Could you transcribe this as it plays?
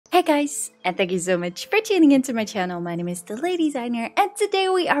Hi guys, and thank you so much for tuning into my channel. My name is the Lady Designer, and today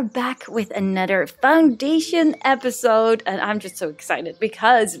we are back with another foundation episode, and I'm just so excited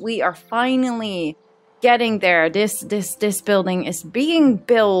because we are finally getting there. This building is being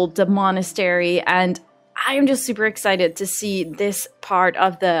built, the monastery, and I am just super excited to see this part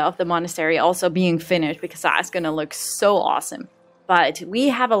of the monastery also being finished because that's gonna look so awesome. But we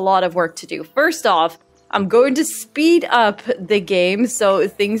have a lot of work to do. First off, I'm going to speed up the game so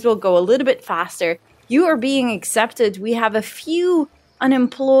things will go a little bit faster. You are being accepted. We have a few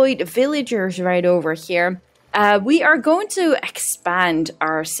unemployed villagers right over here. We are going to expand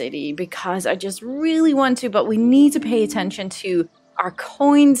our city because I just really want to, but we need to pay attention to our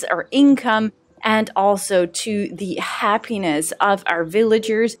coins, our income, and also to the happiness of our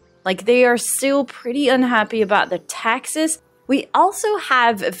villagers. Like, they are still pretty unhappy about the taxes. We also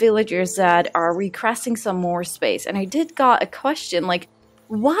have villagers that are requesting some more space. And I did got a question like,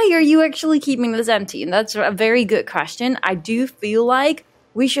 why are you actually keeping this empty? And that's a very good question. I do feel like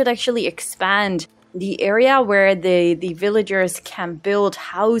we should actually expand the area where the villagers can build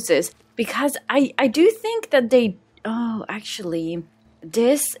houses. Because I do think that they... Oh, actually,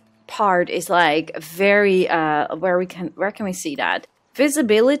 this part is like very... where can we see that?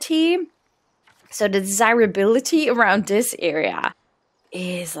 Visibility... So the desirability around this area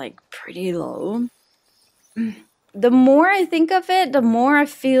is like pretty low. The more I think of it, the more I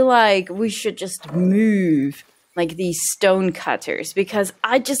feel like we should just move like these stone cutters because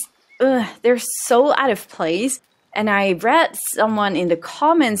they're so out of place. And I read someone in the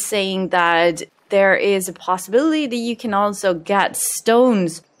comments saying that there is a possibility that you can also get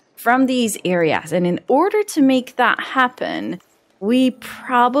stones from these areas. And in order to make that happen, we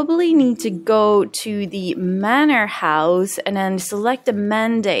probably need to go to the manor house and then select the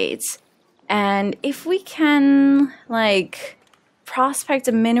mandates. And if we can, like, prospect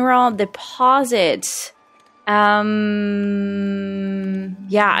a mineral deposit, yeah,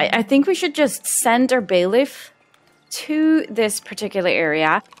 I think we should just send our bailiff to this particular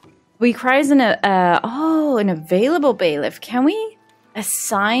area. Requires an available bailiff. Can we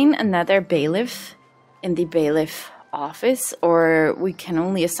assign another bailiff in the bailiff office, or we can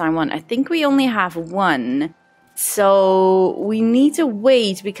only assign one? I think we only have one, so we need to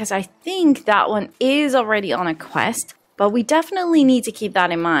wait because I think that one is already on a quest, but we definitely need to keep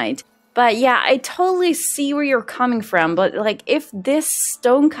that in mind. But yeah, I totally see where you're coming from, but like, if this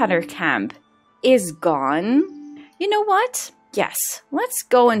stonecutter camp is gone, you know what? Yes, let's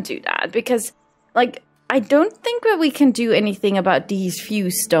go and do that, because like, I don't think that we can do anything about these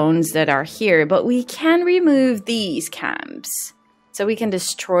few stones that are here, but we can remove these camps. So we can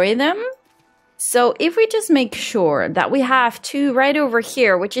destroy them. So if we just make sure that we have two right over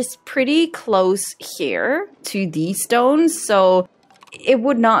here, which is pretty close here to these stones, so it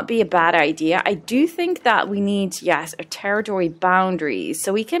would not be a bad idea. I do think that we need, yes, a territory boundary.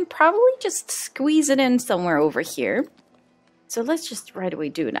 So we can probably just squeeze it in somewhere over here. So let's just right away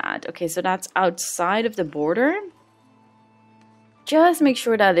do that. Okay, so that's outside of the border. Just make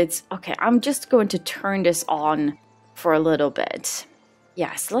sure that it's... Okay, I'm just going to turn this on for a little bit.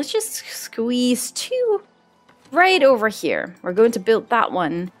 Yes, let's just squeeze two right over here. We're going to build that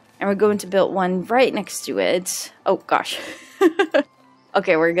one. And we're going to build one right next to it. Oh, gosh.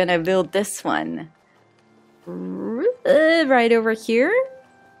 Okay, we're going to build this one. Right over here.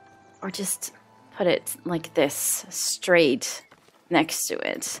 Or just... put it like this, straight next to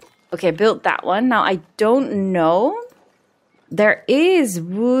it. Okay, built that one. Now, I don't know. There is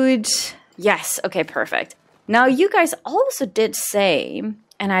wood. Yes, okay, perfect. Now, you guys also did say,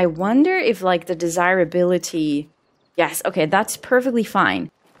 and I wonder if, like, the desirability... Yes, okay, that's perfectly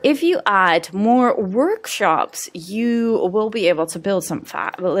fine. If you add more workshops, you will be able to build some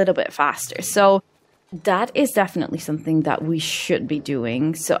a little bit faster. So... that is definitely something that we should be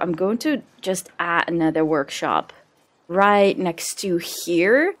doing. So I'm going to just add another workshop right next to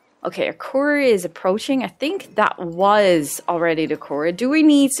here. Okay, a quarry is approaching. I think that was already the quarry. Do we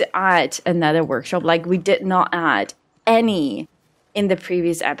need to add another workshop? Like, we did not add any in the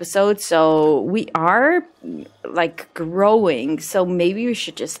previous episode. So we are, like, growing. So maybe we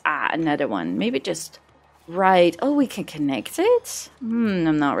should just add another one. Maybe just right. Oh, we can connect it?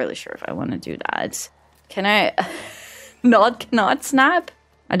 I'm not really sure if I want to do that. Can I not snap?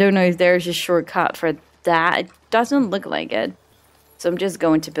 I don't know if there's a shortcut for that. It doesn't look like it. So I'm just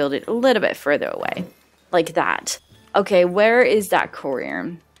going to build it a little bit further away. Like that. Okay, where is that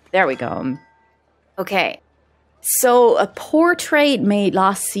courier? There we go. Okay. So a poor trade made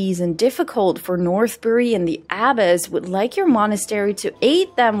last season difficult for Northbury, and the abbess would like your monastery to aid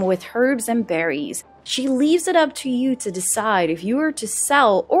them with herbs and berries. She leaves it up to you to decide if you are to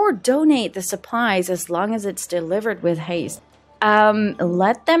sell or donate the supplies as long as it's delivered with haste.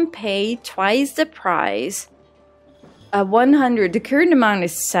 Let them pay twice the price. 100. The current amount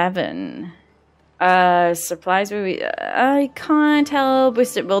is 7. Supplies will be... I can't help.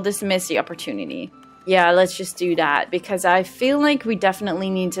 We'll dismiss the opportunity. Yeah, let's just do that. Because I feel like we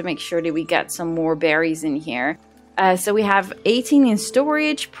definitely need to make sure that we get some more berries in here. So we have 18 in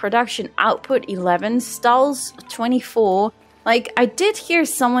storage, production output 11, stalls 24. Like, I did hear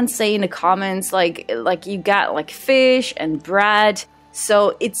someone say in the comments, like you got like fish and bread.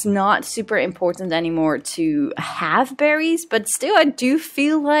 So it's not super important anymore to have berries, but still I do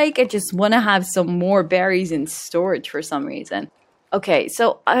feel like I just want to have some more berries in storage for some reason. Okay,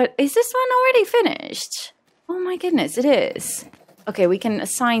 so is this one already finished? Oh my goodness, it is. Okay, we can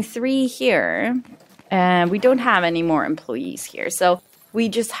assign 3 here. And we don't have any more employees here. So we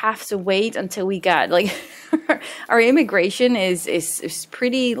just have to wait until we get, like, our immigration is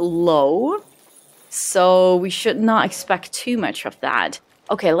pretty low. So we should not expect too much of that.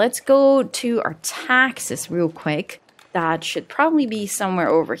 Okay, let's go to our taxes real quick. That should probably be somewhere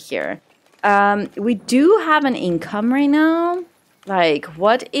over here. We do have an income right now. Like,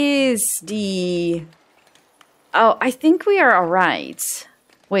 what is the... Oh, I think we are all right.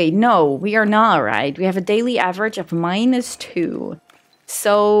 Wait, no, we are not all right. We have a daily average of -2.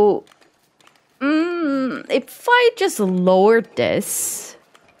 So, if I just lowered this,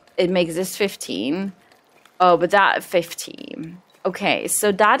 it makes this 15. Oh, but that 15. Okay,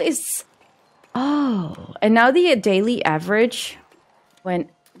 so that is... Oh, and now the daily average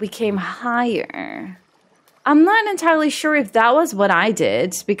became higher. I'm not entirely sure if that was what I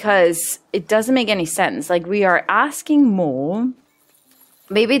did, because it doesn't make any sense. Like, we are asking more...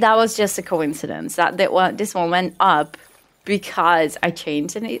 Maybe that was just a coincidence that this one went up because I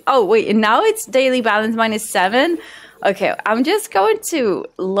changed it. Oh, wait, and now it's daily balance -7. Okay, I'm just going to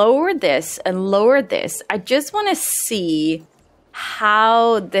lower this and lower this. I just want to see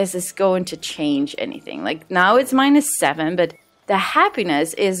how this is going to change anything. Like, now it's -7, but the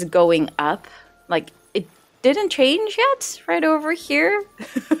happiness is going up. Like, it didn't change yet right over here.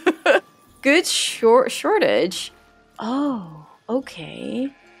 Good shortage. Oh.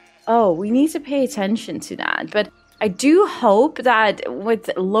 Okay. Oh, we need to pay attention to that. But I do hope that with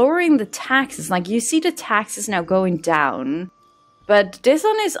lowering the taxes, like you see the taxes now going down, but this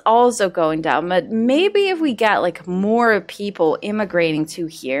one is also going down. But maybe if we get like more people immigrating to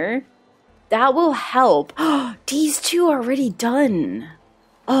here, that will help. Oh, these 2 are already done.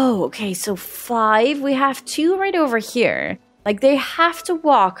 Oh, okay. So 5, we have 2 right over here. Like they have to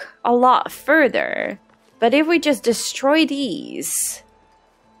walk a lot further. But if we just destroy these,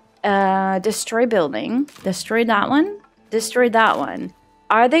 destroy building, destroy that one,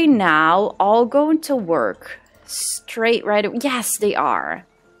 are they now all going to work straight right away? Yes, they are.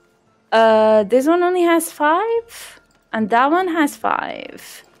 This one only has 5, and that one has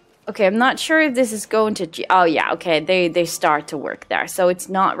 5. Okay, I'm not sure if this is going to... Oh, yeah, okay, they start to work there, so it's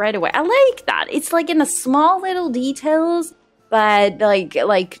not right away. I like that. It's like in the small little details... But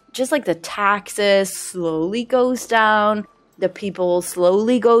like just like the taxes slowly goes down, the people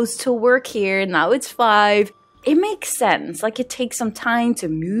slowly goes to work here. Now it's 5. It makes sense. Like it takes some time to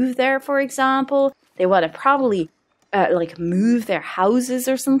move there, for example. They want to probably like move their houses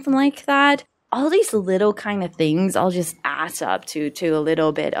or something like that. All these little kind of things all just add up to a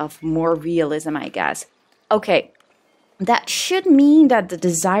little bit of more realism, I guess. Okay, that should mean that the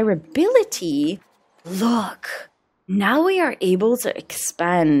desirability, look. Now we are able to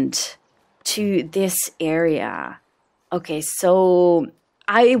expand to this area. Okay, so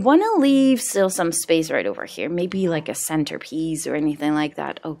I want to leave still some space right over here. Maybe like a centerpiece or anything like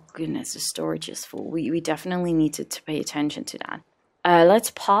that. Oh goodness, the storage is full. We definitely need to pay attention to that.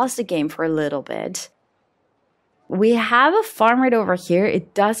 Let's pause the game for a little bit. We have a farm right over here.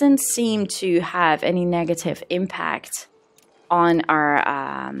 It doesn't seem to have any negative impact on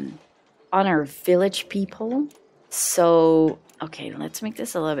our village people. So, okay, let's make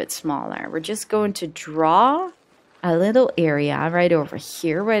this a little bit smaller. We're just going to draw a little area right over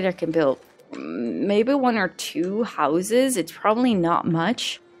here where they can build maybe 1 or 2 houses. It's probably not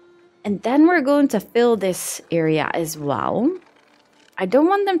much. And then we're going to fill this area as well. I don't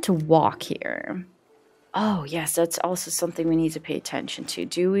want them to walk here. Oh, yes, that's also something we need to pay attention to.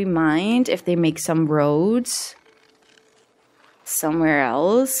 Do we mind if they make some roads somewhere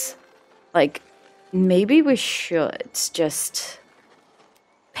else? Like... Maybe we should just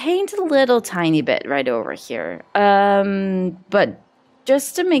paint a little tiny bit right over here. But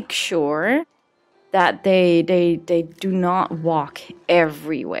just to make sure that they do not walk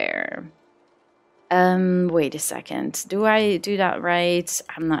everywhere. Wait a second. Do I do that right?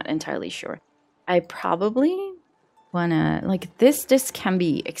 I'm not entirely sure. I probably wanna, like, this can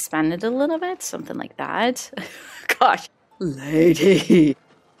be expanded a little bit, something like that. Gosh, lady,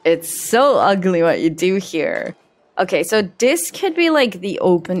 it's so ugly what you do here. Okay, so this could be like the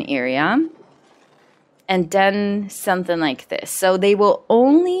open area, and then something like this. So they will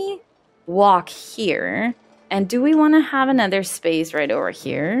only walk here. And do we want to have another space right over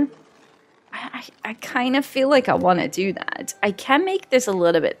here? I kind of feel like I want to do that. I can make this a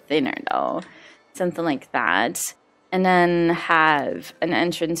little bit thinner though. Something like that. And then have an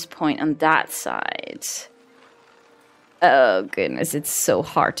entrance point on that side. Oh goodness, it's so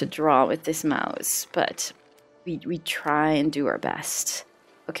hard to draw with this mouse. But we try and do our best.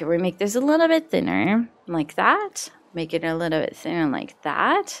 Okay, we make this a little bit thinner. Like that. Make it a little bit thinner like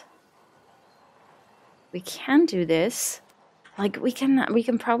that. We can do this. Like we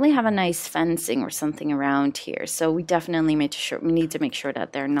can probably have a nice fencing or something around here. So we definitely need to make sure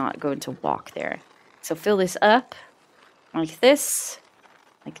that they're not going to walk there. So fill this up like this,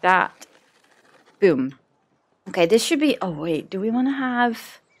 like that. Boom. Okay, this should be. Oh wait, do we want to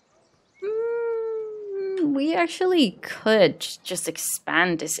have? We actually could just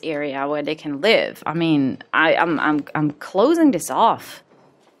expand this area where they can live. I mean, I'm closing this off,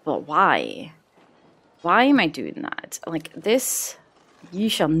 but why? Why am I doing that? Like this, you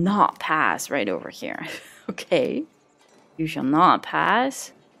shall not pass right over here. Okay. You shall not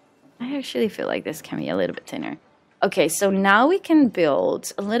pass. I actually feel like this can be a little bit thinner. Okay, so now we can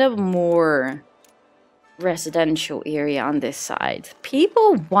build a little more residential area on this side.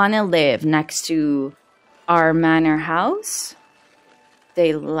 People want to live next to our manor house.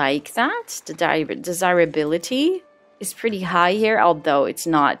 They like that. The desirability is pretty high here, although it's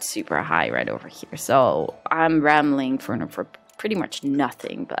not super high right over here. So I'm rambling for pretty much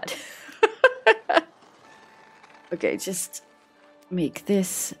nothing, but okay, just make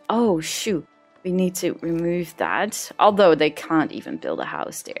this. Oh shoot, we need to remove that, although they can't even build a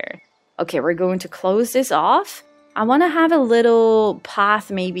house there. Okay, we're going to close this off. I want to have a little path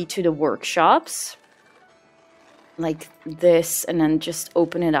maybe to the workshops like this, and then just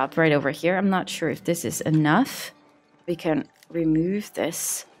open it up right over here. I'm not sure if this is enough. We can remove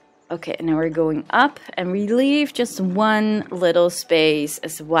this. Okay, and now we're going up, and we leave just one little space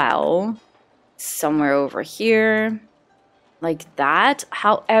as well. Somewhere over here. Like that.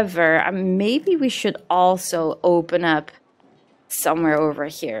 However, maybe we should also open up somewhere over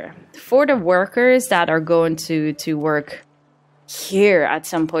here. For the workers that are going to work here at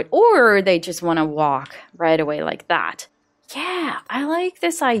some point. Or they just want to walk right away like that. Yeah, I like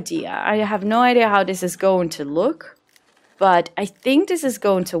this idea. I have no idea how this is going to look. But I think this is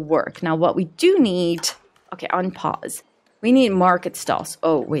going to work. Now, what we do need... Okay, on pause. We need market stalls.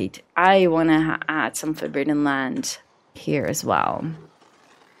 Oh, wait. I want to add some forbidden land here as well.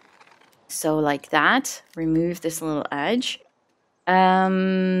 So, like that. Remove this little edge.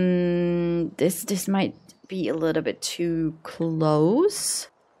 This might be a little bit too close.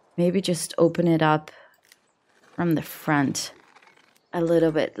 Maybe just open it up from the front. A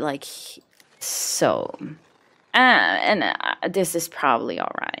little bit like so. This is probably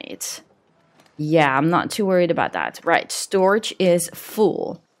all right. Yeah, I'm not too worried about that. Right, storage is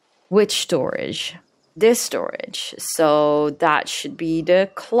full. Which storage? This storage. So that should be the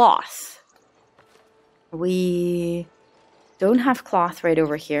cloth. We don't have cloth right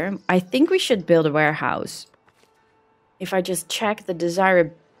over here. I think we should build a warehouse. If I just check the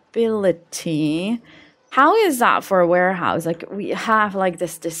desirability. How is that for a warehouse? Like we have like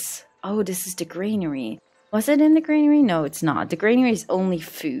this. Oh, this is the granary. Was it in the granary? No, it's not. The granary is only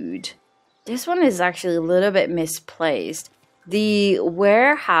food. This one is actually a little bit misplaced. The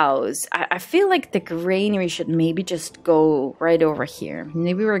warehouse, I feel like the granary should maybe just go right over here.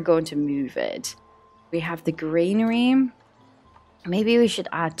 Maybe we're going to move it. We have the granary. Maybe we should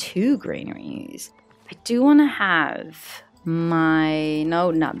add 2 granaries. I do want to have no,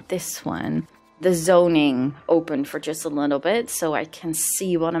 not this one. The zoning open for just a little bit so I can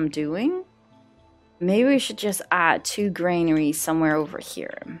see what I'm doing. Maybe we should just add 2 granaries somewhere over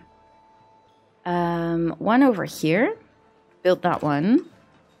here. One over here. Build that one.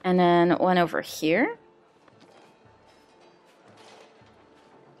 And then one over here.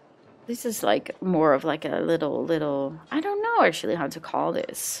 This is like more of like a little, I don't know actually how to call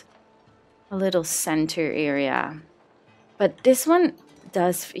this. A little center area. But this one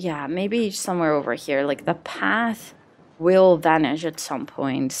does, yeah, maybe somewhere over here. Like the path will vanish at some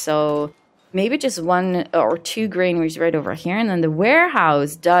point. So maybe just 1 or 2 granaries right over here. And then the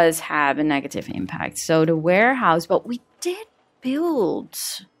warehouse does have a negative impact. So the warehouse, but we did build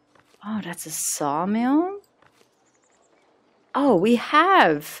Oh, that's a sawmill. Oh, we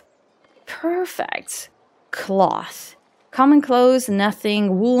have perfect cloth. Common clothes,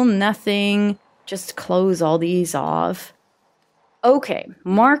 nothing. Wool, nothing. Just close all these off. Okay,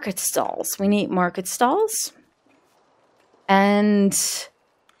 market stalls. We need market stalls. And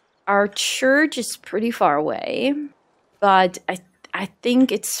our church is pretty far away, but I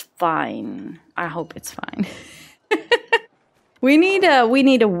think it's fine. I hope it's fine. We need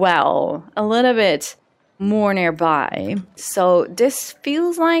a well a little bit more nearby. So this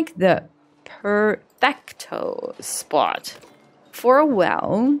feels like the perfecto spot for a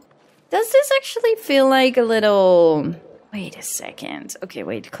well. Does this actually feel like a little... Wait a second. Okay,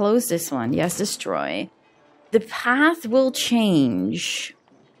 wait. Close this one. Yes, destroy. The path will change.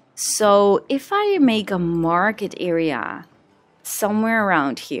 So if I make a market area somewhere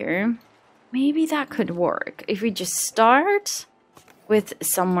around here, maybe that could work. If we just start with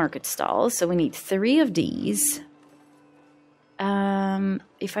some market stalls. So we need 3 of these.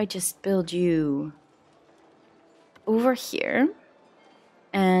 If I just build you over here,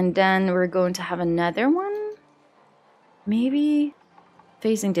 and then we're going to have another one, maybe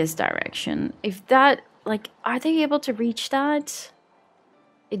facing this direction. If that, like, are they able to reach that?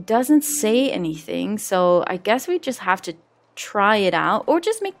 It doesn't say anything, so I guess we just have to try it out, or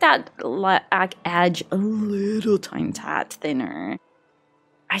just make that edge a little tiny tad thinner.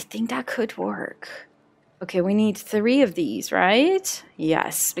 I think that could work. Okay, we need 3 of these, right?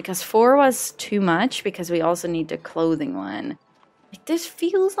 Yes, because 4 was too much, because we also need the clothing one. Like, this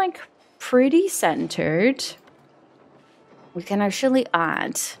feels like pretty centered. We can actually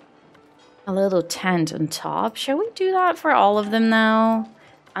add a little tent on top. Shall we do that for all of them now?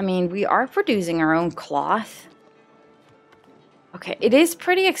 I mean, we are producing our own cloth. Okay, it is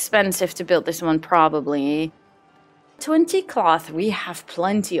pretty expensive to build this one, probably. 20 cloth. We have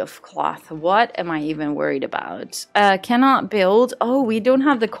plenty of cloth. What am I even worried about? Cannot build. Oh, we don't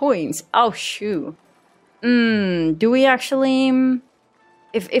have the coins. Oh, shoo. Do we actually...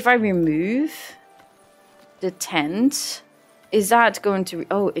 If I remove the tent, is that going to...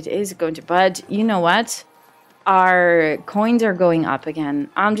 Oh, it is going to... But you know what? Our coins are going up again.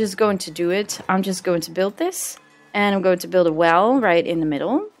 I'm just going to do it. I'm just going to build this. And I'm going to build a well right in the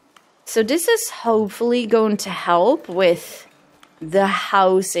middle. So this is hopefully going to help with the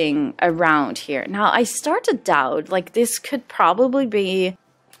housing around here. Now, I start to doubt, like, this could probably be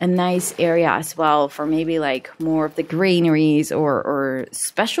a nice area as well for maybe, like, more of the granaries or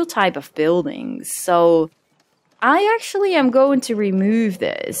special type of buildings. So I actually am going to remove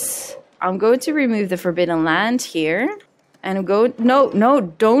this. I'm going to remove the forbidden land here. And I'm going... No,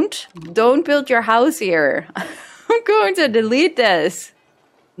 don't build your house here. I'm going to delete this.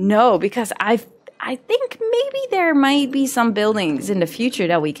 No, because I think maybe there might be some buildings in the future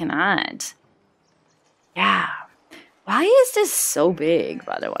that we can add. Yeah. Why is this so big,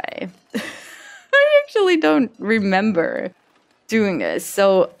 by the way? I actually don't remember doing this.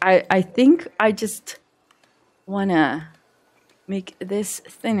 So I think I just want to make this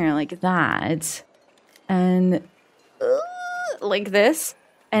thinner like that. And like this.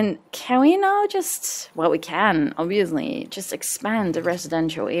 And can we now just, well, we can, obviously, just expand the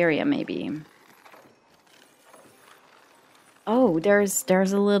residential area, maybe. Oh, there's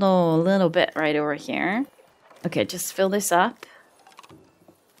a little bit right over here. Okay, just fill this up.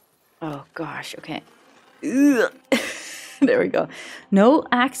 Oh, gosh, okay. Ugh. There we go. No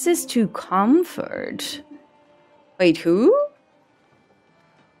access to comfort. Wait, who?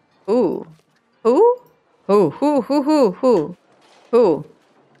 Who? Who? Who?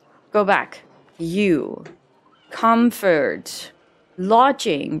 Go back. You. Comfort.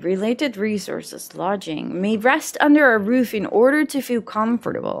 Lodging. Related resources. Lodging. May rest under a roof in order to feel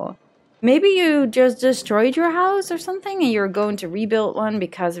comfortable. Maybe you just destroyed your house or something and you're going to rebuild one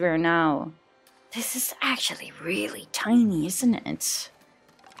because we're now... This is actually really tiny, isn't it?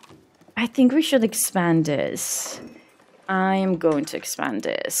 I think we should expand this. I am going to expand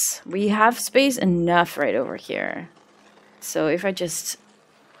this. We have space enough right over here. So if I just...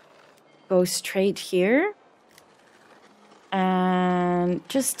 go straight here and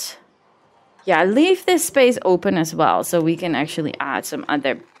just, yeah, leave this space open as well so we can actually add some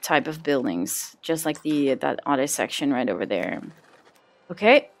other type of buildings, just like that other section right over there.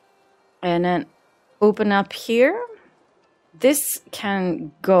 Okay, and then open up here. This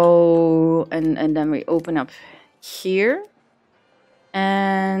can go, and then we open up here.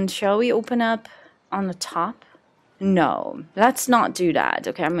 And shall we open up on the top? No, let's not do that.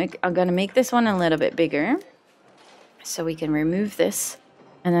 Okay, I'm gonna make this one a little bit bigger. So we can remove this.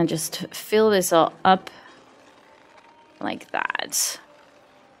 And then just fill this all up. Like that.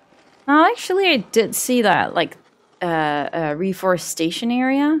 No, actually, I did see that, like, reforestation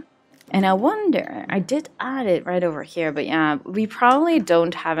area. And I wonder, I did add it right over here, but yeah, we probably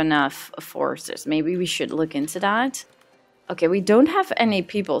don't have enough foresters. Maybe we should look into that. Okay, we don't have any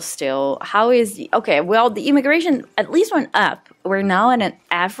people still. How is the... Okay, well, the immigration at least went up. We're now at an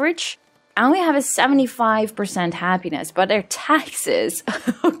average, and we have a 75% happiness, but their taxes...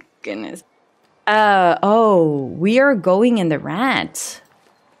 Oh, goodness. Oh, we are going in the red.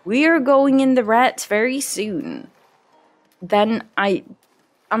 We are going in the red very soon. Then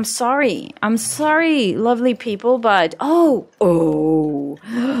I'm sorry. I'm sorry, lovely people, but... Oh.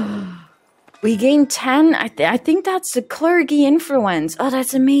 We gained 10. I think that's the clergy influence. Oh,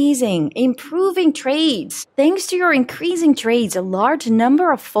 that's amazing. Improving trades. Thanks to your increasing trades, a large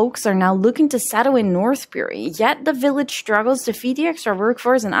number of folks are now looking to settle in Northbury. Yet the village struggles to feed the extra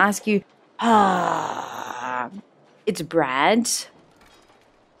workforce and ask you... It's bread.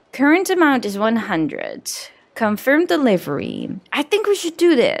 Current amount is 100. Confirm delivery. I think we should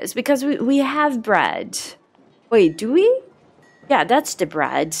do this because we have bread. Wait, do we? Yeah, that's the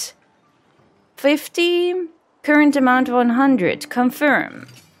bread. 50. Current amount 100. Confirm.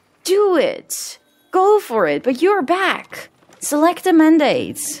 Do it. Go for it. But you're back. Select the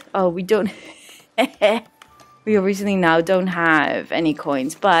mandates. Oh, we don't... We obviously now don't have any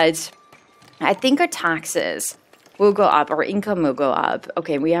coins, but I think our taxes will go up. Our income will go up.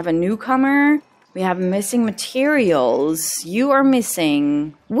 Okay, we have a newcomer. We have missing materials. You are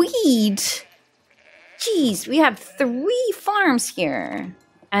missing weed. Jeez, we have 3 farms here.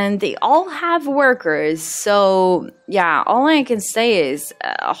 And they all have workers. So, yeah, all I can say is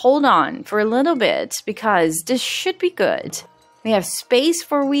hold on for a little bit because this should be good. We have space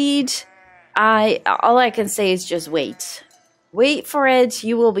for weed. All I can say is just wait. Wait for it.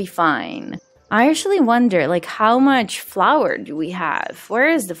 You will be fine. I actually wonder, like, how much flour do we have? Where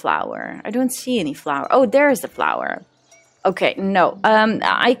is the flour? I don't see any flour. Oh, there is the flour. Okay, no.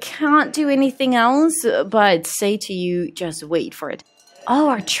 I can't do anything else but say to you, just wait for it. Oh,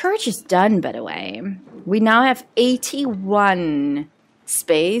 our church is done, by the way. We now have 81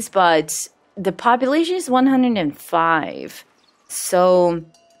 space, but the population is 105. So,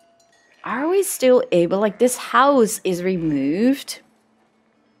 are we still able... Like, this house is removed.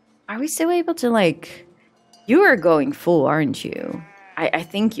 Are we still able to, like... You are going full, aren't you? I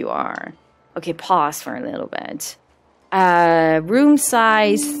think you are. Okay, pause for a little bit. Room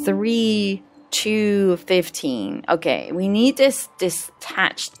size 3 to 15. Okay, we need this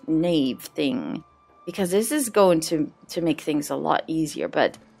detached nave thing. Because this is going to make things a lot easier,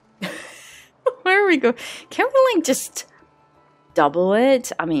 but... Where are we going? Can we, like, just double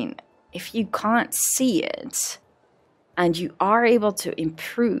it? I mean, if you can't see it... and you are able to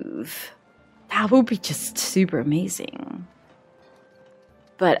improve, that would be just super amazing.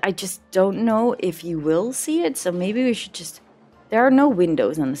 But I just don't know if you will see it, so maybe we should just... There are no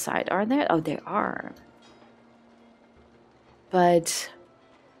windows on the side, are there? Oh, there are. But...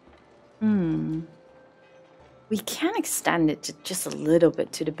 We can extend it to just a little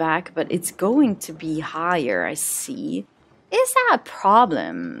bit to the back, but it's going to be higher, I see. Is that a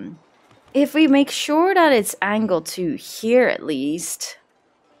problem? If we make sure that it's angled to here at least,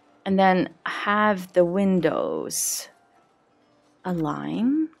 and then have the windows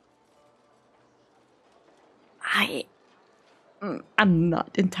align, I'm not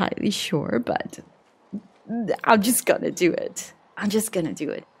entirely sure, but I'm just gonna do it. I'm just gonna do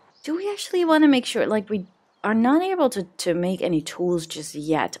it. Do we actually want to make sure, like, we are not able to make any tools just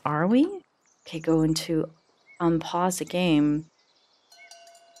yet, are we? Okay, go into unpause the game.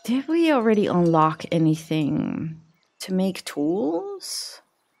 Did we already unlock anything to make tools?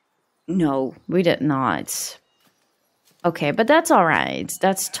 No, we did not. Okay, but that's all right.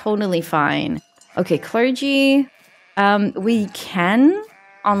 That's totally fine. Okay, clergy. We can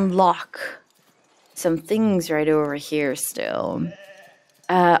unlock some things right over here still.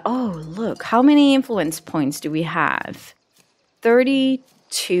 Oh, look. How many influence points do we have?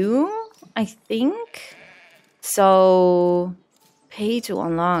 32, I think. So... Pay to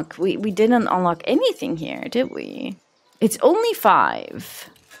unlock. We didn't unlock anything here, did we? It's only 5.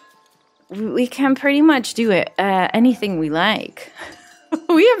 We can pretty much do it. Anything we like.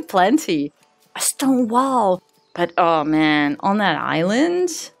 We have plenty. A stone wall. But, oh man, on that island?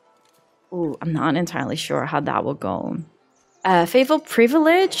 Ooh, I'm not entirely sure how that will go. Faithful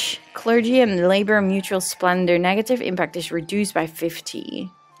privilege. Clergy and labor mutual splendor. Negative impact is reduced by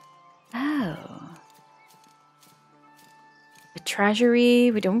 50. Oh. A treasury.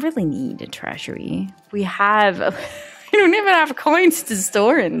 We don't really need a treasury. We have... We don't even have coins to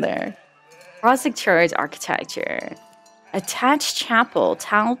store in there. Rustic church architecture. Attached chapel,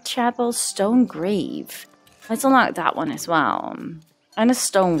 tiled chapel, stone grave. Let's unlock that one as well. And a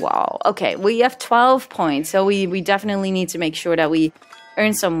stone wall. Okay, we have 12 points, so we definitely need to make sure that we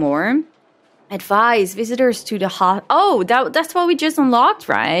earn some more. Advise visitors to the Oh, that's what we just unlocked,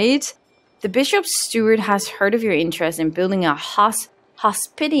 right? The bishop's steward has heard of your interest in building a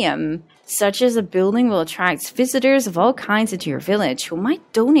hospitium. Such as a building will attract visitors of all kinds into your village who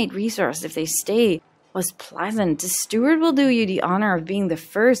might donate resources if they stay was pleasant. The steward will do you the honor of being the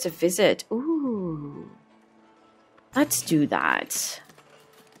first to visit. Ooh. Let's do that.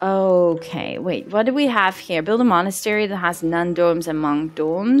 Okay, wait, what do we have here? Build a monastery that has nun domes and monk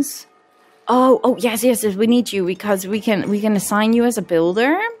domes. Oh, yes, we need you because we can assign you as a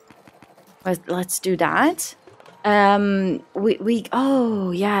builder. Let's do that.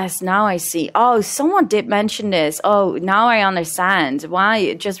 Oh, yes, now I see. Oh, someone did mention this. Oh, now I understand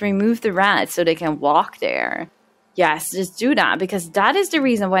why. Just remove the rats so they can walk there. Yes, just do that because that is the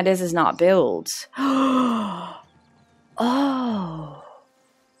reason why this is not built. Oh,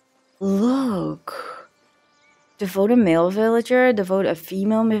 look. Devote a male villager, devote a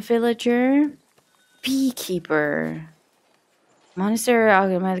female villager. Beekeeper. Monastery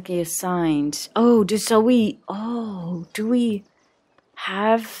automatically assigned. Oh, do we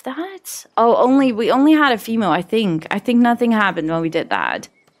have that? Oh, we only had a female, I think. I think nothing happened when we did that.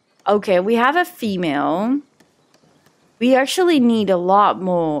 Okay, we have a female. We actually need a lot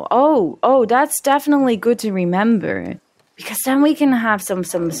more. Oh, that's definitely good to remember. Because then we can have some,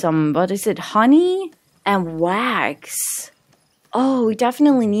 what is it, honey and wax. Oh, we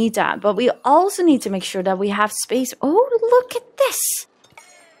definitely need that. But we also need to make sure that we have space. Oh, look at this.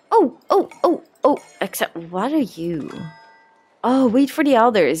 Oh. Except, what are you? Oh, wait for the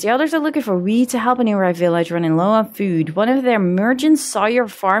elders. The elders are looking for wheat to help a nearby village running low on food. One of their merchants saw your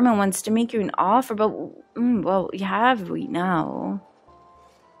farm and wants to make you an offer. But, well, you have wheat now.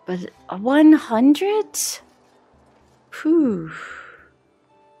 But 100? Whew.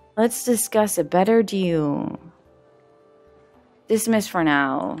 Let's discuss a better deal. Dismiss for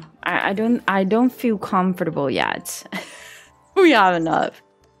now. I don't feel comfortable yet. We have enough.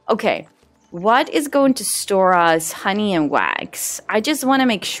 Okay. What is going to store us honey and wax? I just want to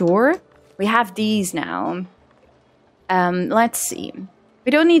make sure we have these now. Let's see.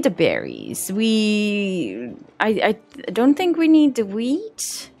 We don't need the berries. I don't think we need the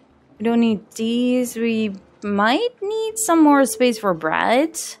wheat. We don't need these. We might need some more space for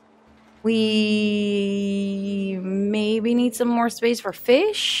bread. We maybe need some more space for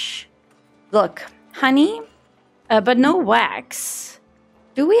fish. Look, honey, but no wax.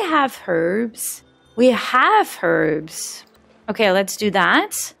 Do we have herbs? We have herbs. Okay, let's do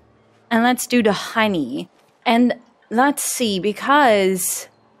that. And let's do the honey. And let's see, because...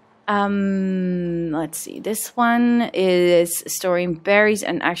 let's see. This one is storing berries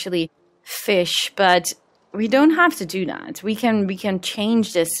and actually fish, but... we don't have to do that. We can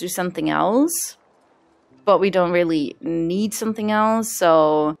change this to something else, but we don't really need something else,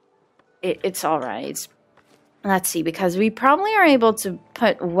 so it's all right. Let's see, because we probably are able to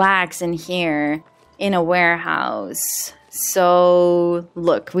put wax in here in a warehouse. So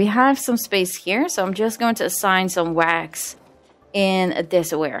look, we have some space here, so I'm just going to assign some wax in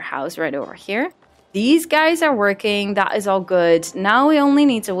this warehouse right over here. These guys are working. That is all good. Now we only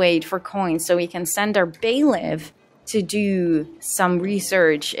need to wait for coins so we can send our bailiff to do some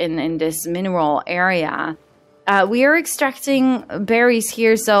research in this mineral area. We are extracting berries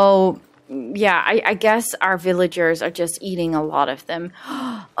here, so yeah, I guess our villagers are just eating a lot of them.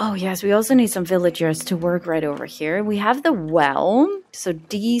 Oh yes, we also need some villagers to work right over here. We have the well, so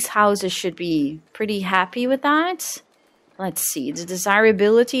these houses should be pretty happy with that. Let's see, the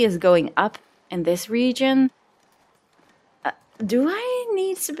desirability is going up in this region. Do I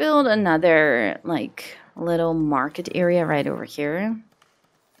need to build another, like, little market area right over here?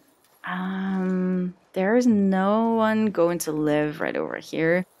 There's no one going to live right over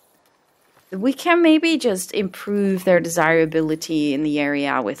here. We can maybe just improve their desirability in the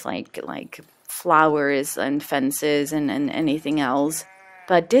area with, like flowers and fences and anything else.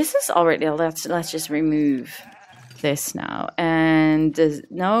 But this is already, let's just remove this now. And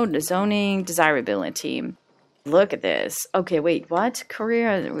the zoning desirability. Look at this. Okay, wait, what?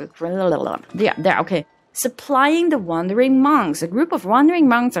 Career. Yeah, there, okay. Supplying the wandering monks. A group of wandering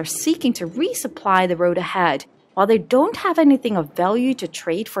monks are seeking to resupply the road ahead. While they don't have anything of value to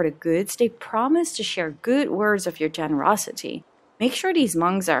trade for the goods, they promise to share good words of your generosity. Make sure these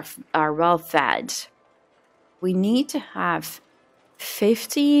monks are well fed. We need to have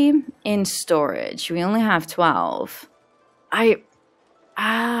 50 in storage. We only have 12.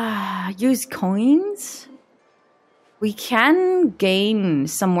 Use coins? We can gain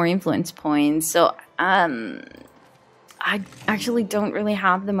some more influence points. So, I actually don't really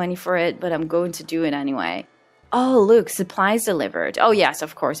have the money for it, but I'm going to do it anyway. Oh, look, supplies delivered. Oh, yes,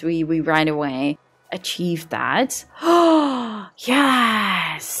 of course. We right away achieved that. Oh,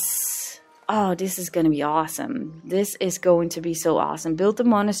 yes. Oh, this is going to be awesome. This is going to be so awesome. Build the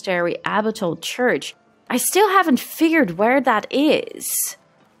monastery, abbatial church. I still haven't figured where that is.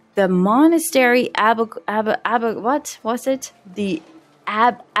 The monastery, what was it? The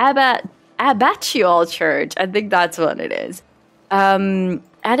abbatial church. I think that's what it is.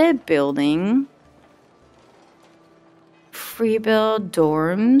 Edit building. Free build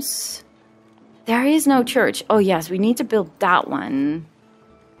dorms. There is no church. Oh yes, we need to build that one.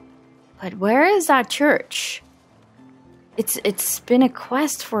 But where is that church? It's been a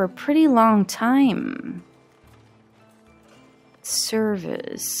quest for a pretty long time.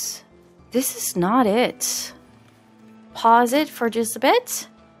 Service. This is not it. Pause it for just a bit.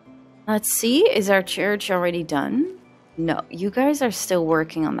 Let's see. Is our church already done? No, you guys are still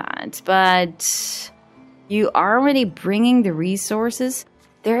working on that. But you are already bringing the resources.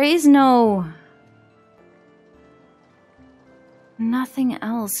 There is nothing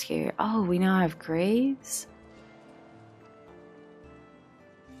else here. Oh, we now have graves.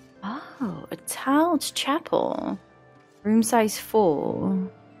 Oh, a tiled chapel. Room size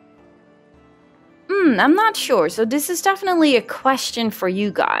full. I'm not sure. So this is definitely a question for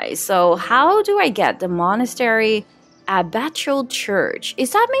you guys. So how do I get the monastery abbatial church?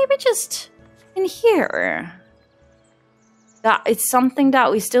 Is that maybe just in here? That it's something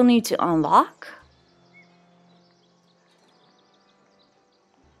that we still need to unlock?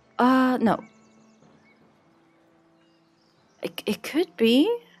 No. It could be.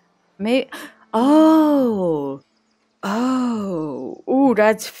 Maybe. Oh. Ooh,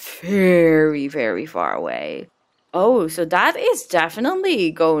 that's very, very far away. Oh, so that is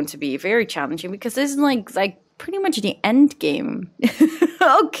definitely going to be very challenging because this is like pretty much the end game.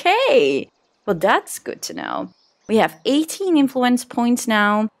 Okay. Well, that's good to know. We have 18 influence points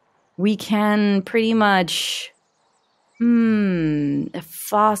now. We can pretty much a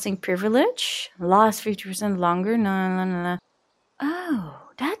fasting privilege lasts 50% longer. No. Oh,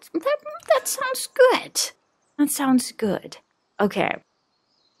 that sounds good. That sounds good. Okay,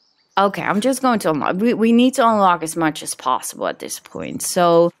 I'm just going to unlock. We need to unlock as much as possible at this point.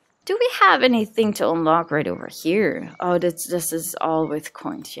 So, do we have anything to unlock right over here? Oh, this is all with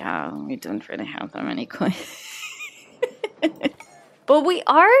coins. Yeah, we don't really have that many coins. But we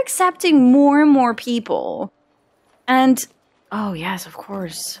are accepting more and more people. And, oh yes, of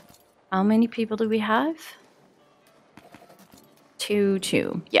course. How many people do we have?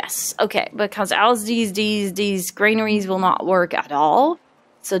 Two. Yes. Okay. Because else these granaries will not work at all.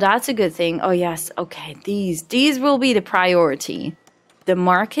 So that's a good thing. Oh yes. Okay. These will be the priority. The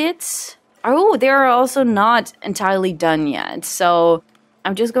markets. Oh, they are also not entirely done yet. So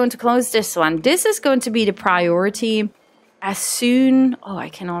I'm just going to close this one. This is going to be the priority as soon. Oh, I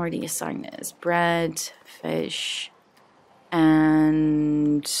can already assign this. Bread, fish,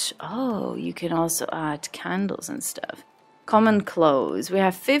 and oh, you can also add candles and stuff. Common clothes. We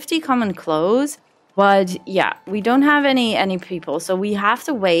have 50 common clothes, but yeah, we don't have any people, so we have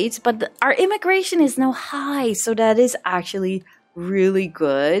to wait. But our immigration is now high, so that is actually really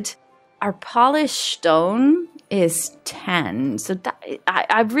good. Our polished stone is 10, so that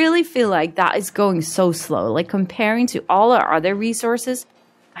I really feel like that is going so slow. Like comparing to all our other resources,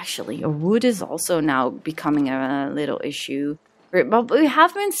 actually, wood is also now becoming a little issue. But we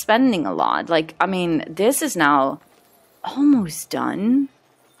have been spending a lot. Like, I mean, this is now almost done.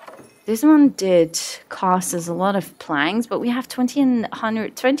 This one did cost us a lot of planks, but we have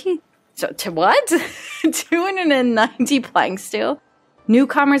 220. So to what? 290 planks still.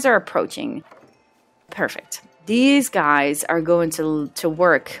 Newcomers are approaching. Perfect. These guys are going to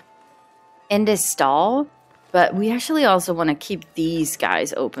work in this stall, but we actually also want to keep these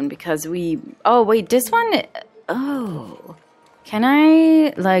guys open because we. Oh wait, this one. Oh, can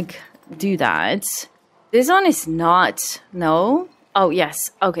I like do that? This one is not, no? Oh,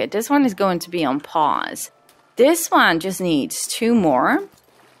 yes. Okay, this one is going to be on pause. This one just needs 2 more,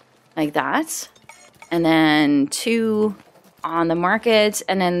 like that. And then 2 on the market.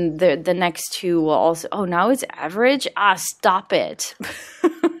 And then the next 2 will also, oh, now it's average? Ah, stop it.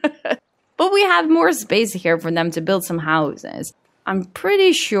 But we have more space here for them to build some houses. I'm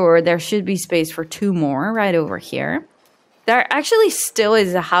pretty sure there should be space for 2 more right over here. There actually still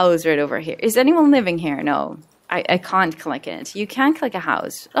is a house right over here. Is anyone living here? No. I can't click it. You can click a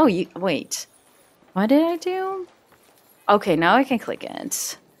house. Oh, wait. What did I do? Okay, now I can click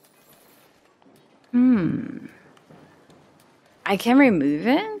it. I can remove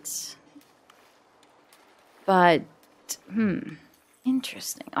it. But,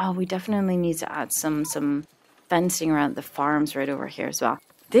 interesting. Oh, we definitely need to add some fencing around the farms right over here as well.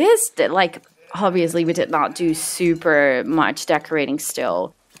 This, like, obviously we did not do super much decorating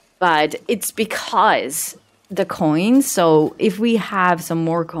still, but it's because the coins. So if we have some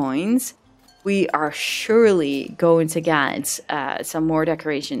more coins, we are surely going to get some more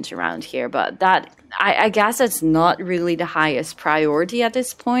decorations around here. But that, I guess that's not really the highest priority at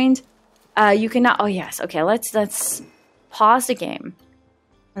this point. You cannot, oh yes, okay, let's pause the game.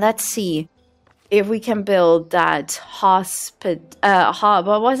 Let's see if we can build that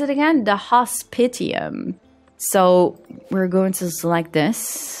what was it again? The hospitium. So we're going to select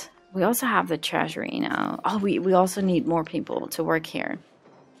this. We also have the treasury now. Oh, we also need more people to work here.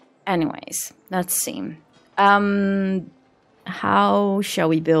 Anyways, let's see. How shall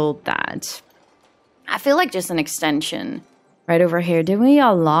we build that? I feel like just an extension right over here. Did we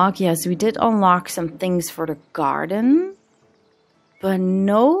unlock? Yes, we did unlock some things for the garden, but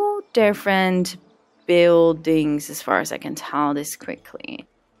no different buildings as far as I can tell this quickly.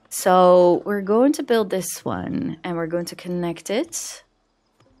 So we're going to build this one and we're going to connect it.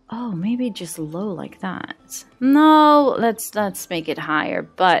 Oh, maybe just low like that. No, let's make it higher,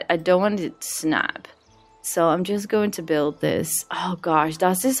 but I don't want it to snap. So I'm just going to build this. Oh gosh,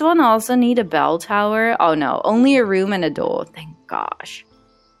 does this one also need a bell tower? Oh no, only a room and a door. Thank gosh.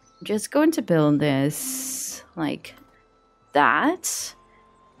 I'm just going to build this like that.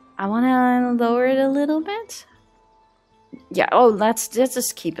 I want to lower it a little bit. Yeah, oh, let's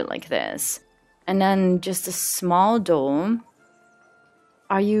just keep it like this. And then just a small door.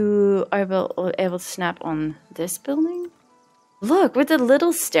 Are you able to snap on this building? Look, with the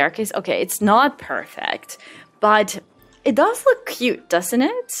little staircase. Okay, it's not perfect, but it does look cute, doesn't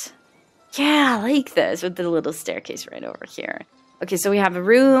it? Yeah, I like this with the little staircase right over here. Okay, so we have a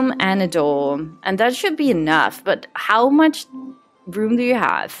room and a door, and that should be enough. But how much room do you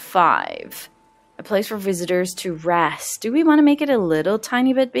have? 5. A place for visitors to rest. Do we want to make it a little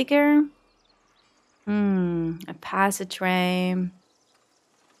tiny bit bigger? A passageway.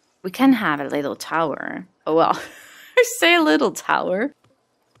 We can have a little tower. Oh well. Say a little tower.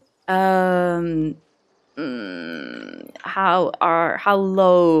 How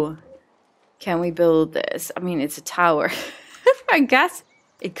low can we build this? I mean, it's a tower. I guess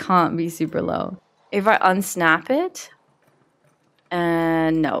it can't be super low. If I unsnap it,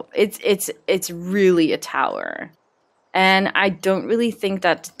 no, it's really a tower. And I don't really think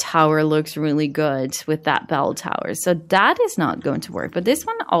that the tower looks really good with that bell tower. So that is not going to work. But this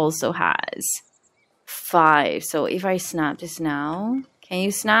one also has 5. So if I snap this now, can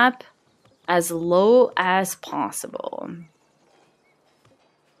you snap as low as possible?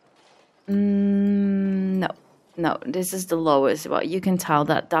 No, this is the lowest. Well, you can tell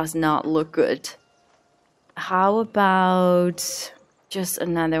that does not look good. How about just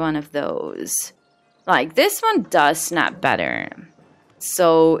another one of those? Like this one does snap better.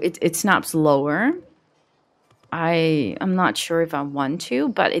 So it snaps lower. I'm not sure if I want to,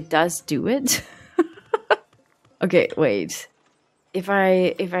 but it does do it. Okay, wait.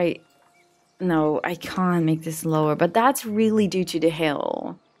 No, I can't make this lower, but that's really due to the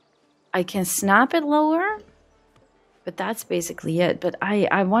hill. I can snap it lower, but that's basically it. But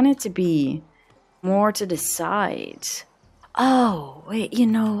I want it to be more to the side. Oh, wait, you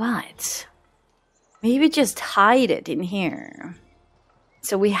know what? Maybe just hide it in here.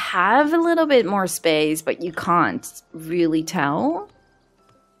 So we have a little bit more space, but you can't really tell.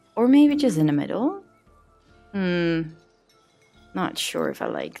 Or maybe just in the middle. Not sure if I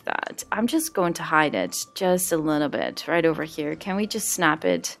like that. I'm just going to hide it just a little bit right over here. Can we just snap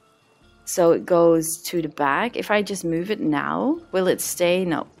it so it goes to the back? If I just move it now, will it stay?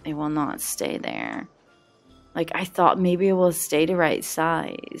 No, it will not stay there. Like I thought maybe it will stay the right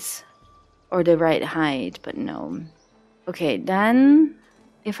size or the right height, but no. Okay, then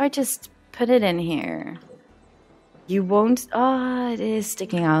if I just put it in here, you won't. Oh, it is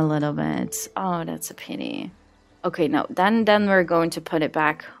sticking out a little bit. Oh, that's a pity. Okay, no, then we're going to put it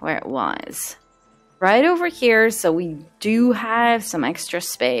back where it was. Right over here, so we do have some extra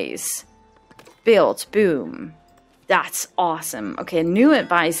space. Built, boom. That's awesome. Okay, new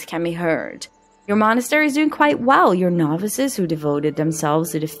advice can be heard. Your monastery is doing quite well. Your novices who devoted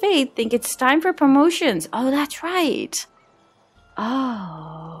themselves to the faith think it's time for promotions. Oh, that's right.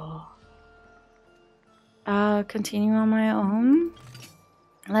 Oh. Continue on my own.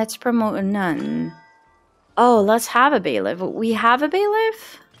 Let's promote a nun. Oh, let's have a bailiff. We have a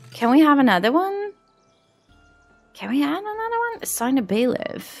bailiff? Can we have another one? Can we add another one? Assign a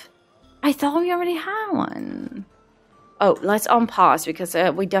bailiff. I thought we already had one. Oh, let's unpause because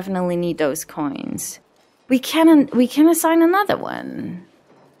we definitely need those coins. We can assign another one.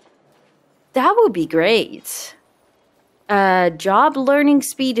 That would be great. Job learning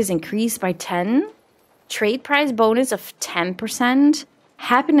speed is increased by 10. Trade price bonus of 10%.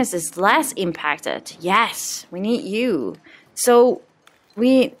 Happiness is less impacted. Yes, we need you. So,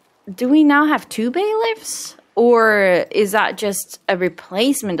 do we now have 2 bailiffs? Or is that just a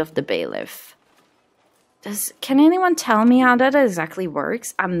replacement of the bailiff? Can anyone tell me how that exactly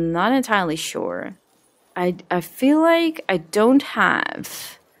works? I'm not entirely sure. I feel like I don't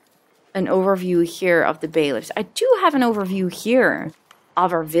have an overview here of the bailiffs. I do have an overview here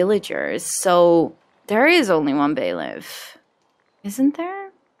of our villagers. So there is only 1 bailiff. Isn't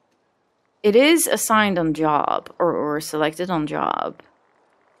there? It is assigned on job or selected on job.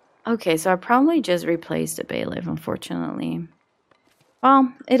 Okay, so I probably just replaced the bailiff, unfortunately.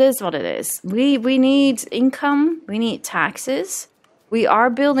 Well, it is what it is. We need income. We need taxes. We are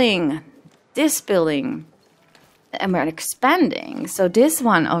building this building. And we're expanding. So this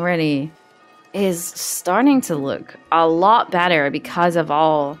one already is starting to look a lot better because of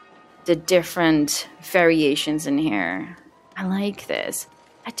all the different variations in here. I like this.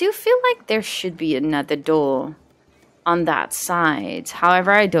 I do feel like there should be another door on that side.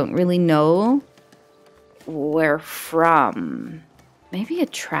 However, I don't really know where from. Maybe a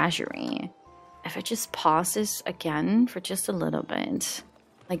treasury. If I just pause this again for just a little bit.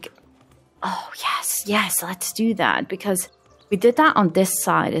 Like, oh, yes, let's do that. Because we did that on this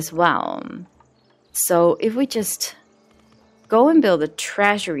side as well. So if we just go and build a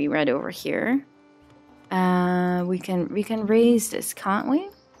treasury right over here. We can raise this, can't we?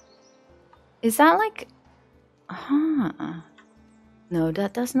 Is that like... No,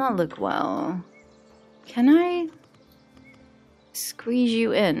 that does not look well. Can I squeeze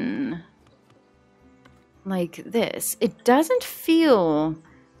you in like this? It doesn't feel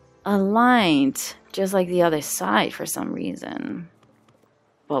aligned just like the other side for some reason.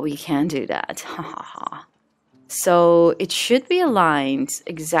 But we can do that. So it should be aligned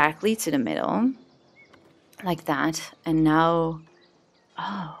exactly to the middle. Like that. And now...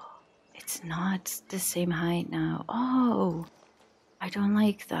 Oh, it's not the same height now. Oh, I don't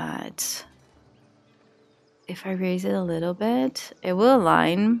like that. If I raise it a little bit, it will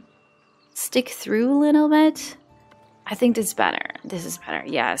align. Stick through a little bit. I think this is better. This is better,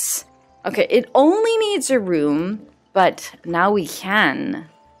 yes. Okay, it only needs a room, but now we can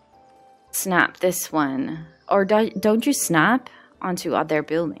snap this one. Or don't you snap onto other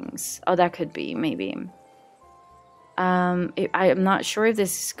buildings? Oh, that could be, maybe. I'm not sure if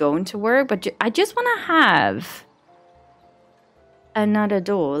this is going to work, but I just want to have another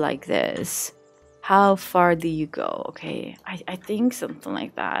door like this. How far do you go? Okay, I think something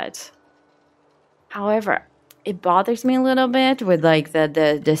like that. However, it bothers me a little bit with like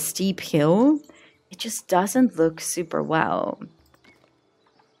the steep hill. It just doesn't look super well.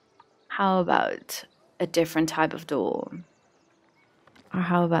 How about a different type of door? Or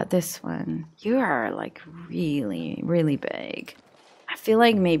how about this one? You are like really, really big. I feel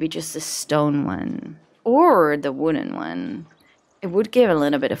like maybe just the stone one or the wooden one. It would give a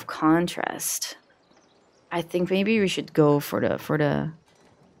little bit of contrast. I think maybe we should go for the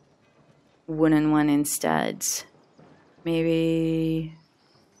wooden one instead. Maybe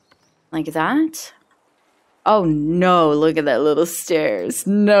like that. Oh no, look at that little stairs.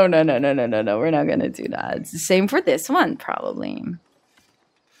 No. We're not gonna do that. Same for this one, probably.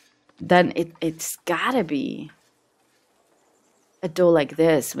 Then it's gotta be a door like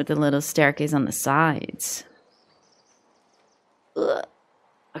this with a little staircase on the sides. Ugh.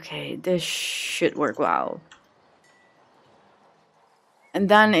 Okay, this should work well. And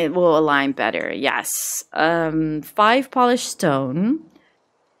then it will align better, yes. 5 polished stone.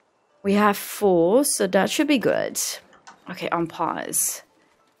 We have 4, so that should be good. Okay, on pause.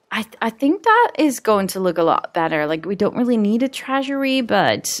 I think that is going to look a lot better. Like, we don't really need a treasury,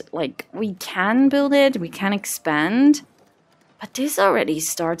 but, like, we can build it. We can expand. But this already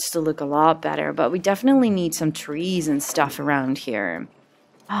starts to look a lot better. But we definitely need some trees and stuff around here.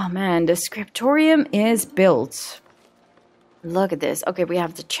 Oh, man, the scriptorium is built. Look at this. Okay, we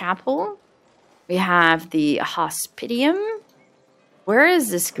have the chapel. We have the hospitium. Where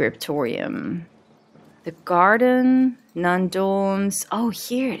is the scriptorium? The garden, non-domes. Oh,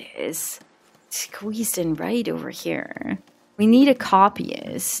 here it is. Squeezed in right over here. We need a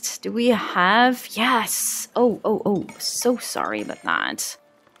copyist. Do we have? Yes. Oh. So sorry about that.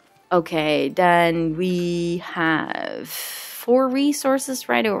 Okay, then we have 4 resources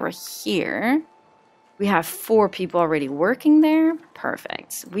right over here. We have 4 people already working there.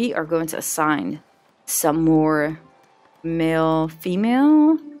 Perfect. We are going to assign some more Male,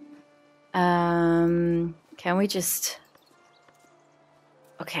 female. Can we just...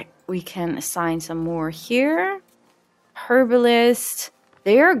 Okay, we can assign some more here. Herbalist.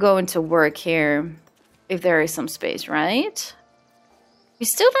 They are going to work here if there is some space, right? We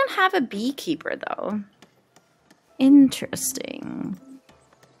still don't have a beekeeper, though. Interesting.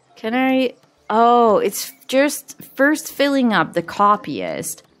 Can I... Oh, it's just first filling up the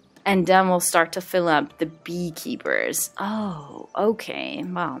copyist, and then we'll start to fill up the beekeepers. Oh, okay.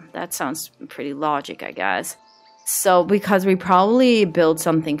 Well, that sounds pretty logic, I guess. So, because we probably build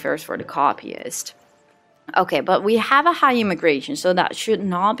something first for the copyist. Okay, but we have a high immigration, so that should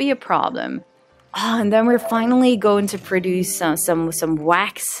not be a problem. Oh, and then we're finally going to produce some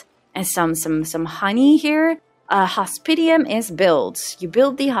wax and some honey here. Hospitium is built. You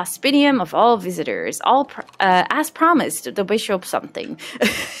build the hospitium of all visitors. As promised, the bishop something.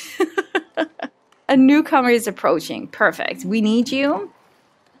 A newcomer is approaching. Perfect. We need you.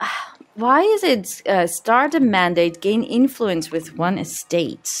 Why is it start a mandate, gain influence with one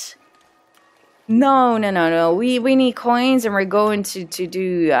estate? No. We need coins, and we're going to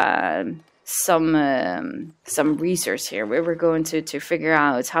do some research here. We're going to figure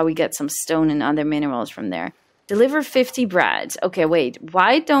out how we get some stone and other minerals from there. Deliver 50 bread. Okay, wait.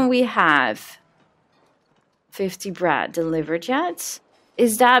 Why don't we have 50 bread delivered yet?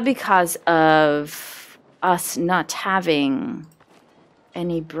 Is that because of us not having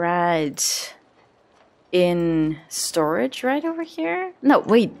any bread in storage right over here? No,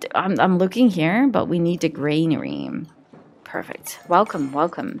 wait. I'm looking here, but we need the granary. Perfect.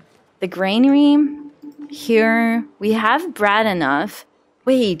 Welcome. The granary here. We have bread enough.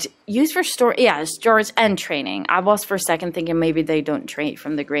 Wait, use for store, yeah, storage and training. I was for a second thinking maybe they don't trade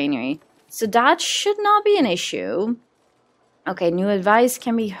from the granary. So that should not be an issue. Okay, new advice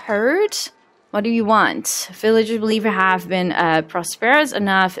can be heard. What do you want? Villagers believe you have been prosperous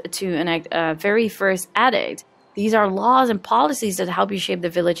enough to enact a very first edict. These are laws and policies that help you shape the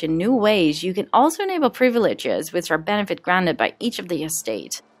village in new ways. You can also enable privileges, which are benefit granted by each of the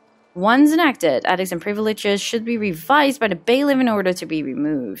estate. Once enacted, edicts and privileges should be revised by the bailiff in order to be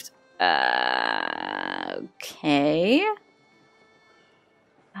removed. Okay.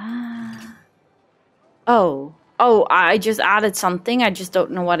 Oh, I just added something. I just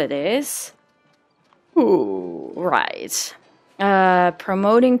don't know what it is. Ooh, right.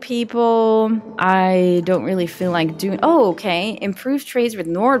 Promoting people. I don't really feel like doing... Oh, okay. Improve trades with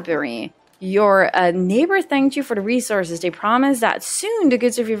Nordbury. Your neighbor thanked you for the resources. They promise that soon the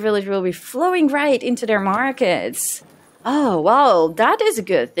goods of your village will be flowing right into their markets. Oh, well, that is a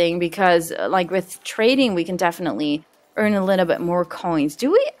good thing because, like, with trading, we can definitely earn a little bit more coins.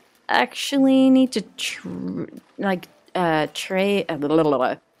 Do we actually need to,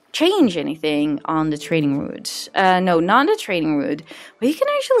 change anything on the trading route? No, not the trading route. We can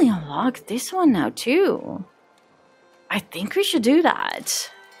actually unlock this one now, too. I think we should do that.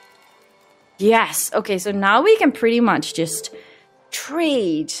 Yes. Okay, so now we can pretty much just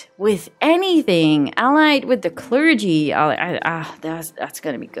trade with anything allied with the clergy. That's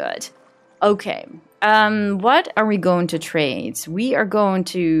going to be good. Okay. What are we going to trade? We are going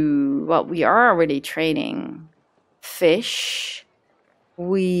to... Well, we are already trading fish. Are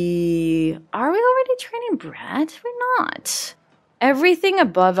we already trading bread? We're not. Everything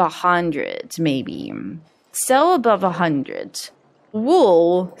above 100, maybe. Sell above 100.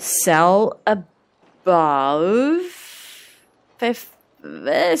 Wool, sell above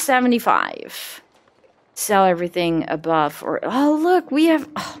 75. Sell everything above, or oh look, we have,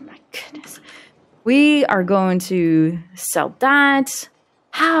 oh my goodness. We are going to sell that.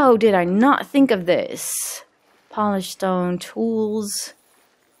 How did I not think of this? Polished stone, tools.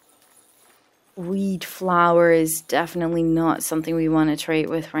 Wheat flour is definitely not something we want to trade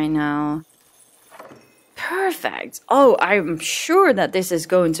with right now. Perfect. Oh, I'm sure that this is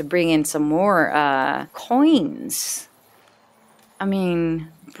going to bring in some more coins. I mean,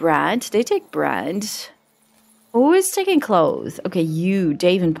 bread. They take bread. Who is taking clothes? Okay, you,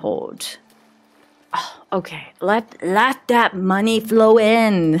 Davenport. Oh, okay. Let that money flow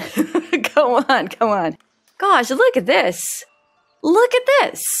in. Come on. Gosh, look at this. Look at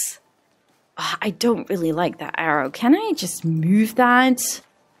this. Oh, I don't really like that arrow. Can I just move that?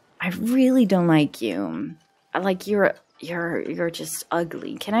 I really don't like you. Like you're just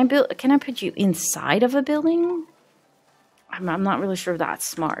ugly. Can I put you inside of a building? I'm not really sure if that's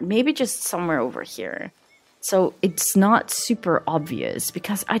smart. Maybe just somewhere over here. So it's not super obvious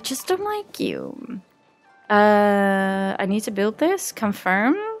because I just don't like you. I need to build this.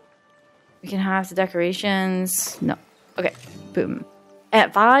 Confirm. We can have the decorations. No. Okay. Boom.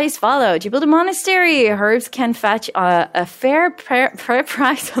 Advice followed. You build a monastery. Herbs can fetch a fair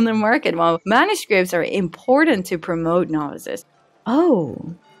price on the market, while manuscripts are important to promote novices.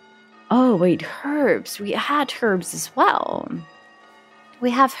 Oh. Oh, wait, herbs. We had herbs as well.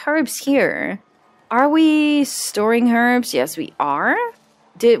 We have herbs here. Are we storing herbs? Yes, we are.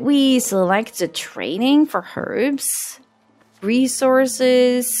 Did we select the training for herbs?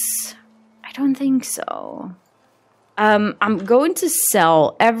 Resources? I don't think so. I'm going to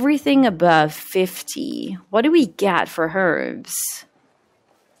sell everything above 50. What do we get for herbs?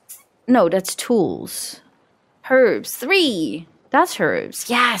 No, that's tools. Herbs, 3. That's herbs.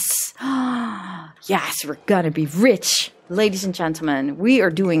 Yes. Yes, we're gonna be rich. Ladies and gentlemen, we are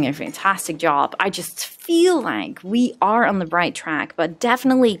doing a fantastic job. I just feel like we are on the right track, but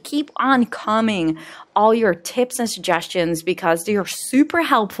definitely keep on coming all your tips and suggestions because they are super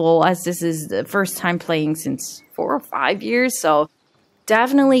helpful, as this is the first time playing since 4 or 5 years. So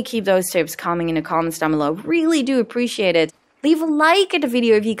definitely keep those tips coming in the comments down below. Really do appreciate it. Leave a like at the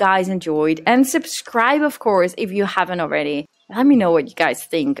video if you guys enjoyed, and subscribe, of course, if you haven't already. Let me know what you guys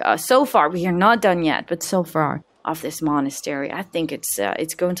think. So far, we are not done yet, but so far of this monastery, I think it's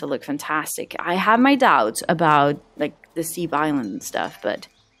going to look fantastic. I have my doubts about like the Steep Island and stuff, but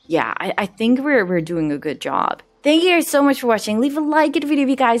yeah, I think we're doing a good job. Thank you guys so much for watching. Leave a like at the video if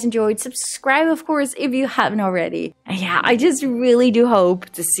you guys enjoyed. Subscribe, of course, if you haven't already. And yeah, I just really do hope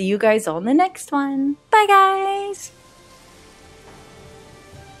to see you guys on the next one. Bye, guys!